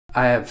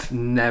I have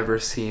never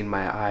seen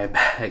my eye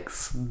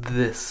bags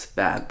this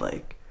bad.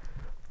 Like,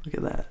 look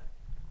at that.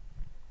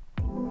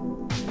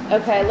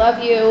 Okay,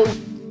 love you.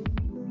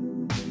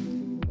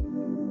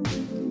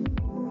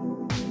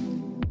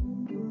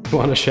 You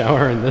want to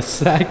shower in this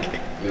sack?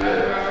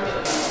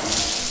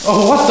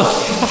 Oh, what the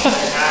fuck?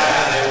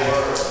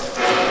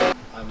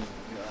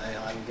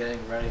 I'm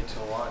getting ready to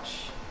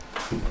watch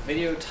a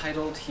video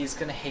titled "He's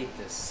Gonna Hate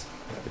This."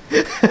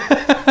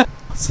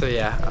 So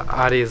yeah,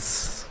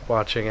 Adi's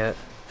watching it.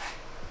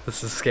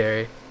 This is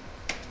scary.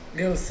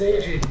 Yo,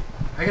 Seiji,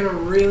 I got a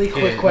really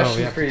quick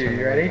question for you.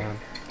 You ready?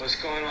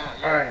 What's going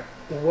on? All right.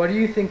 What do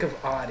you think of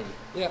Adi?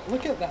 Yeah,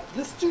 look at that.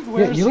 This dude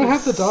wears you don't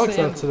his have the dogs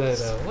out sandals today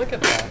though. Look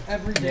at that.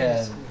 Every day.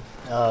 Yeah.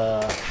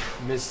 of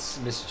school.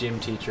 Miss Gym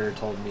teacher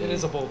told me. It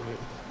is a bold move.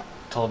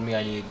 Told me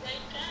I need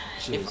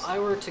shoes. If I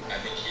were to. I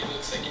think he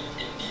looks like an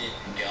Indian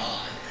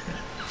god.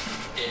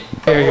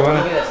 Here,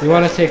 you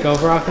wanna take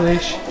over off the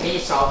leash? Here.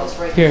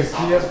 Be a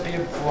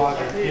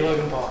vlogger. Be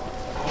Logan Paul.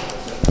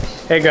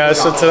 Hey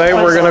guys, so today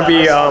we're gonna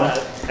be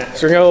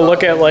so we're gonna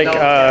look at like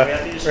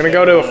we're gonna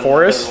go to a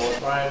forest.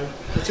 Ryan,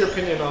 what's your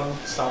opinion on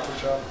Stop and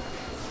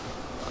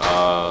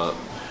Shop?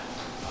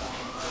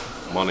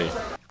 Money.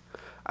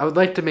 I would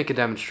like to make a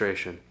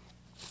demonstration.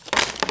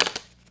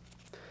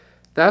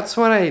 That's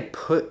when I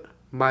put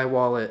my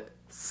wallet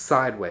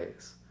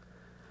sideways.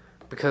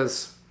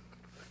 Because,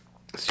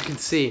 as you can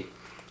see,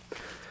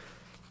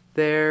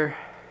 there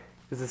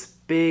is this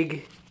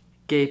big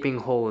gaping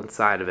hole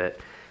inside of it.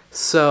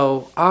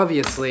 So,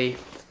 obviously,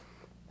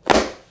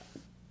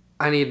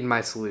 I needed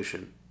my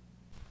solution.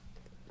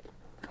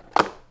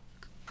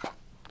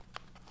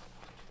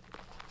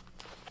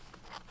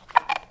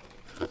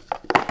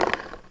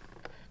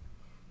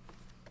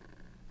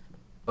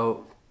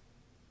 So,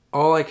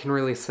 all I can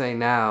really say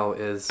now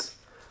is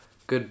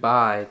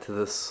goodbye to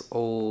this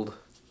old,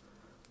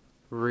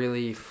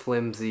 really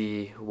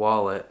flimsy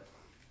wallet,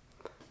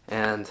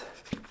 and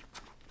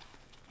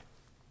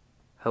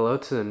hello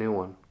to the new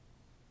one.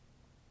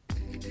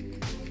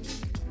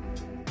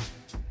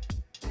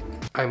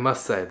 I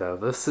must say though,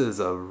 this is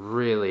a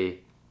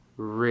really,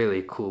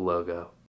 really cool logo.